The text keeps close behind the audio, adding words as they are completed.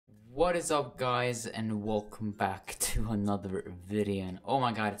What is up, guys, and welcome back to another video. And oh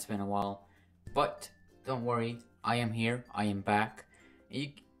my god, it's been a while, but don't worry, I am here, I am back.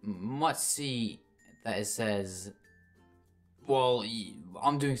 You must see that it says, well,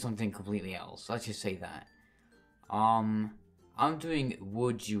 I'm doing something completely else. Let's just say that. I'm doing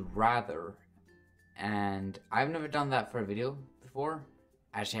Would You Rather, and I've never done that for a video before.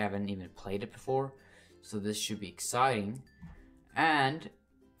 Actually, I haven't even played it before, so this should be exciting. And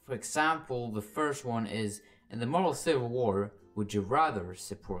for example, the first one is, in the Marvel Civil War, would you rather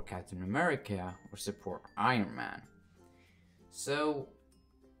support Captain America or support Iron Man? So,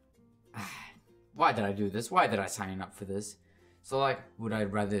 why did I do this? Why did I sign up for this? So like, would I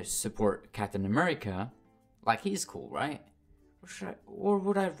rather support Captain America? Like, he's cool, right? Or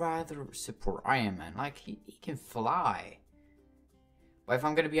would I rather support Iron Man? Like, he can fly. But if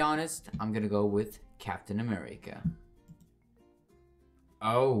I'm gonna be honest, I'm gonna go with Captain America.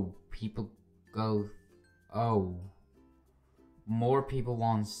 Oh, people go. Oh, more people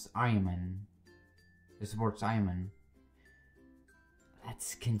wants Iron Man. Who supports Iron Man?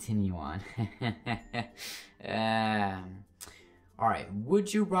 Let's continue on. Alright,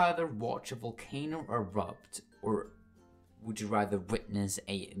 would you rather watch a volcano erupt, or would you rather witness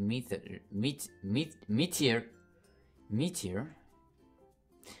a meteor?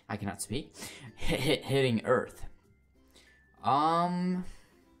 I cannot speak. Hitting Earth.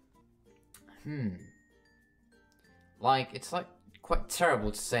 Like, it's like quite terrible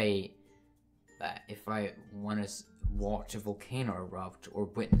to say that if I want to watch a volcano erupt or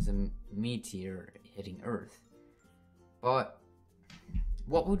witness a meteor hitting Earth. But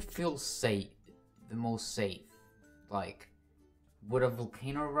what would feel safe, the most safe? Like, would a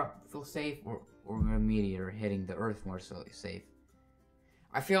volcano erupt feel safe, or a meteor hitting the Earth more so safe?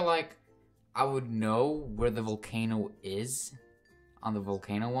 I feel like I would know where the volcano is on the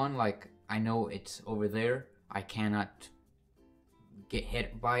volcano one. Like, I know it's over there. I cannot get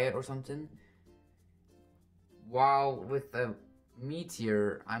hit by it or something. While with a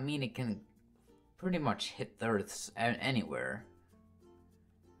meteor, I mean, it can pretty much hit the Earth anywhere.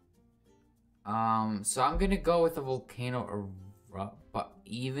 So I'm gonna go with a volcano erupt, but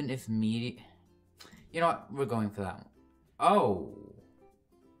even if meteor... You know what? We're going for that one. Oh!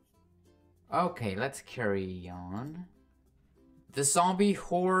 Okay, let's carry on. The zombie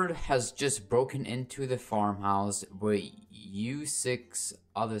horde has just broken into the farmhouse where you 6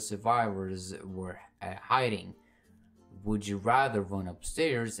 other survivors were hiding. Would you rather run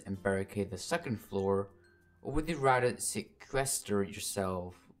upstairs and barricade the 2nd floor, or would you rather sequester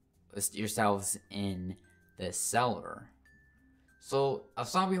yourselves in the cellar? So, a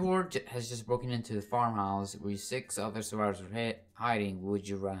zombie horde has just broken into the farmhouse where 6 other survivors were hiding. Would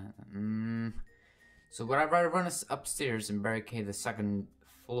you rather... So would I rather run upstairs and barricade the 2nd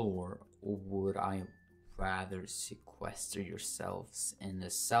floor, or would I rather sequester yourselves in the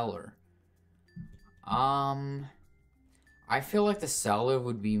cellar? I feel like the cellar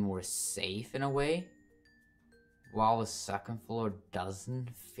would be more safe in a way, while the 2nd floor doesn't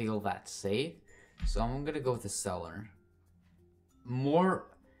feel that safe. So I'm gonna go with the cellar. More...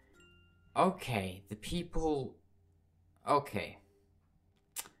 Okay, the people... Okay.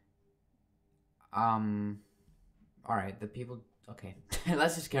 Alright, the people... Okay,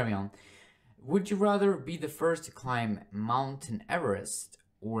 let's just carry on. Would you rather be the first to climb Mount Everest,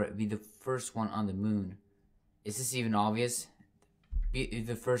 or be the first one on the moon? Is this even obvious? Be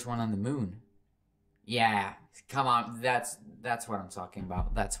the first one on the moon. Yeah, come on, that's what I'm talking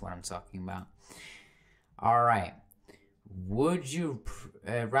about. That's what I'm talking about. Alright. Would you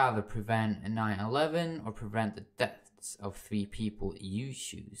rather prevent 9/11 or prevent the deaths of 3 people you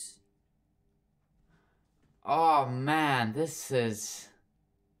choose? Oh man, this is...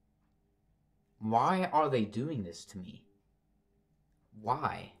 Why are they doing this to me?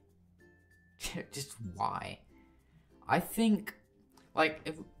 Why? Just why? I think,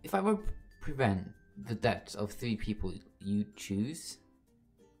 like, if I would prevent the deaths of 3 people you choose...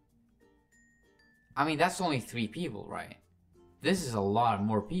 I mean, that's only 3 people, right? This is a lot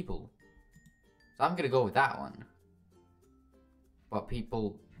more people. So I'm gonna go with that one. But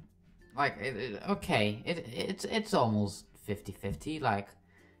people... Like, okay, it's almost 50-50, like,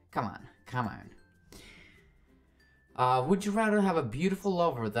 come on. Would you rather have a beautiful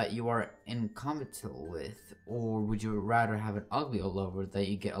lover that you are incompatible with, or would you rather have an ugly lover that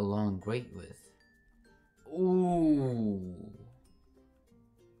you get along great with? Ooh.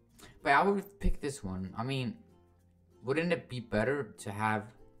 But I would pick this one. I mean, wouldn't it be better to have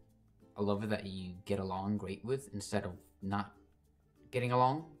a lover that you get along great with instead of not getting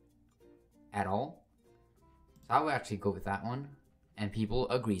along at all? So I would actually go with that one. and people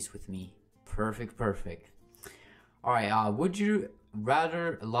agrees with me. Perfect, perfect. Alright, would you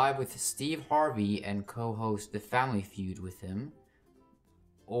rather live with Steve Harvey and co-host The Family Feud with him?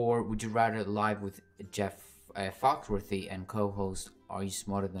 Or would you rather live with Jeff Foxworthy and co-host Are You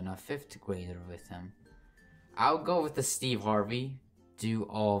Smarter Than a Fifth Grader with him? I'll go with the Steve Harvey, due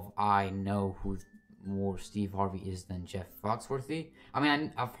of I know who more Steve Harvey is than Jeff Foxworthy. I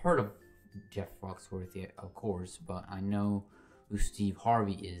mean, I've heard of Jeff Foxworthy, of course, but I know who Steve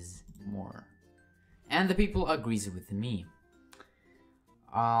Harvey is more. And the people agrees with me.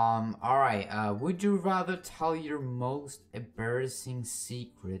 Alright, would you rather tell your most embarrassing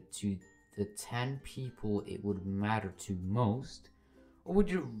secret to the 10 people it would matter to most? Or would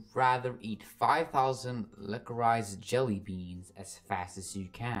you rather eat 5,000 liquorized jelly beans as fast as you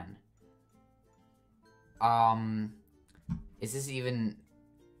can? Is this even...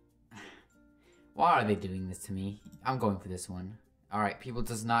 Why are they doing this to me? I'm going for this one. Alright, people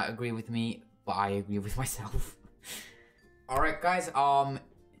does not agree with me, but I agree with myself. Alright guys,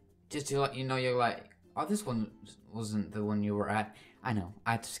 just to let you know, you're like, oh, this one wasn't the one you were at. I know,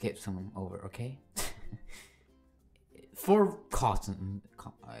 I had to skip someone over, okay? For cotton,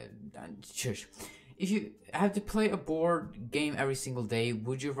 shush. If you have to play a board game every single day,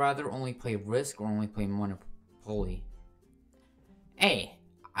 would you rather only play Risk or only play Monopoly? Hey,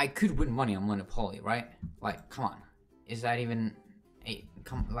 I could win money on Monopoly, right? Like, come on. Is that even... Hey,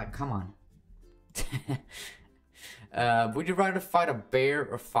 come on. Would you rather fight a bear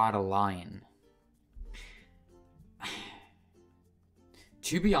or fight a lion?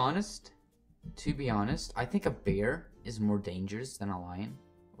 To be honest, I think a bear is more dangerous than a lion.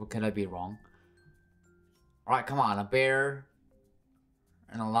 Or could I be wrong? Alright, come on, a bear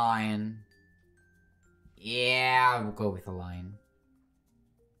and a lion. Yeah, we'll go with a lion.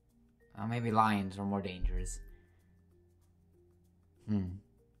 Maybe lions are more dangerous.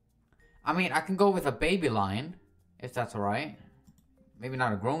 I mean, I can go with a baby lion, if that's alright. Maybe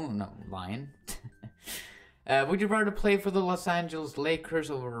not a grown lion. Would you rather play for the Los Angeles Lakers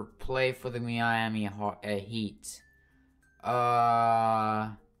or play for the Miami Heat?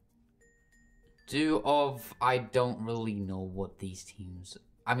 I don't really know what these teams...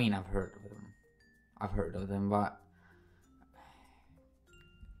 I mean, I've heard of them. But...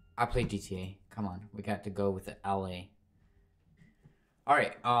 I play GTA. Come on, we got to go with the LA.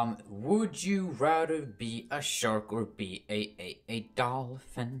 Alright, would you rather be a shark or be a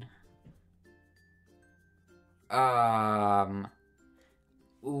dolphin?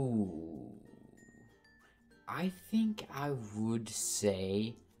 Ooh. I think I would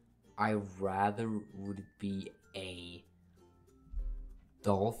say I rather would be a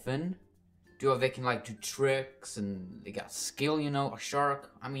dolphin. They can like do tricks and they got skill, you know. A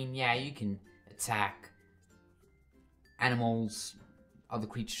shark, I mean, yeah, you can attack animals, other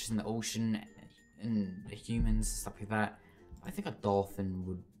creatures in the ocean, and humans, stuff like that. I think a dolphin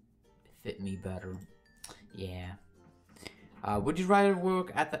would fit me better. Yeah. Would you rather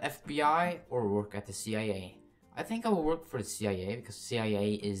work at the FBI or work at the CIA? I think I will work for the CIA because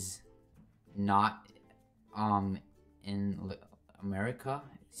CIA is not in America.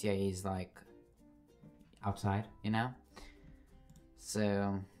 CIA is like outside, you know?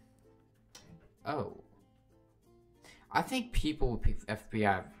 So, oh. I think people would pick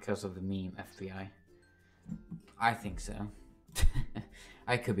FBI because of the meme FBI. I think so.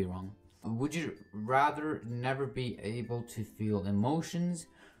 I could be wrong. Would you rather never be able to feel emotions,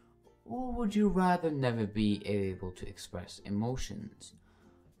 or would you rather never be able to express emotions?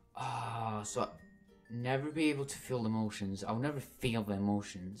 So never be able to feel emotions. I'll never feel the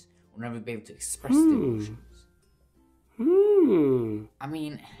emotions. I'll never be able to express the emotions. I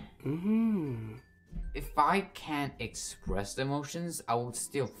mean, if I can't express the emotions, I would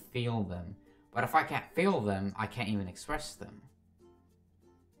still feel them. But if I can't feel them, I can't even express them.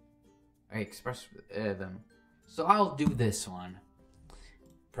 I express them. So I'll do this one.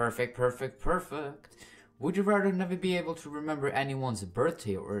 Perfect. Would you rather never be able to remember anyone's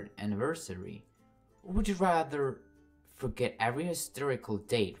birthday or anniversary? Or would you rather forget every historical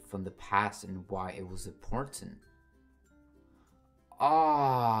date from the past and why it was important?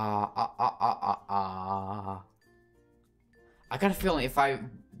 I got a feeling if I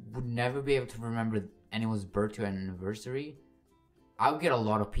would never be able to remember anyone's birthday or anniversary, I would get a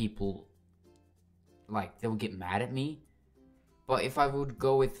lot of people, like, they would get mad at me. But if I would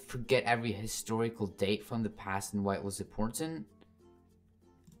go with forget every historical date from the past and why it was important,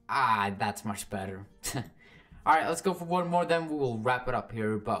 that's much better. Alright, let's go for one more, then we will wrap it up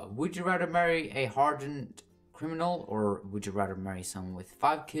here. But would you rather marry a hardened criminal, or would you rather marry someone with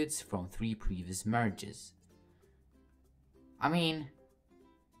 5 kids from 3 previous marriages? I mean,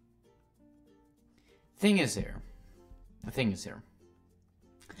 the thing is here.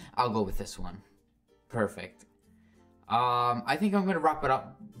 I'll go with this one. Perfect. I think I'm gonna wrap it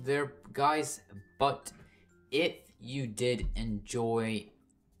up there, guys. But if you did enjoy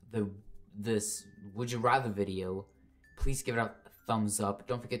this Would You Rather video, please give it a thumbs up.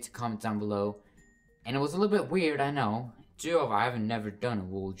 Don't forget to comment down below. And it was a little bit weird, I know. I have never done a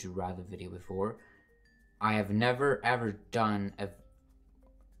Would You Rather video before. I have never ever done a... Did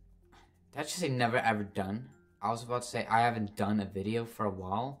I just say never ever done? I was about to say I haven't done a video for a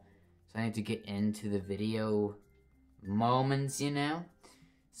while. So I need to get into the video moments, you know?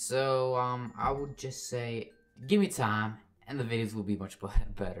 So, I would just say, give me time, and the videos will be much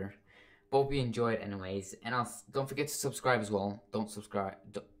better. But hope you enjoyed anyways, and don't forget to subscribe as well. Don't forget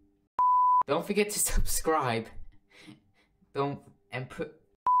to subscribe. Don't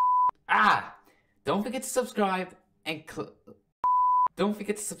forget to subscribe and don't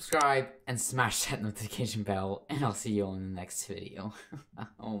forget to subscribe and smash that notification bell, and I'll see you on the next video.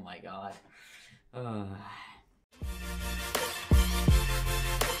 Oh my god.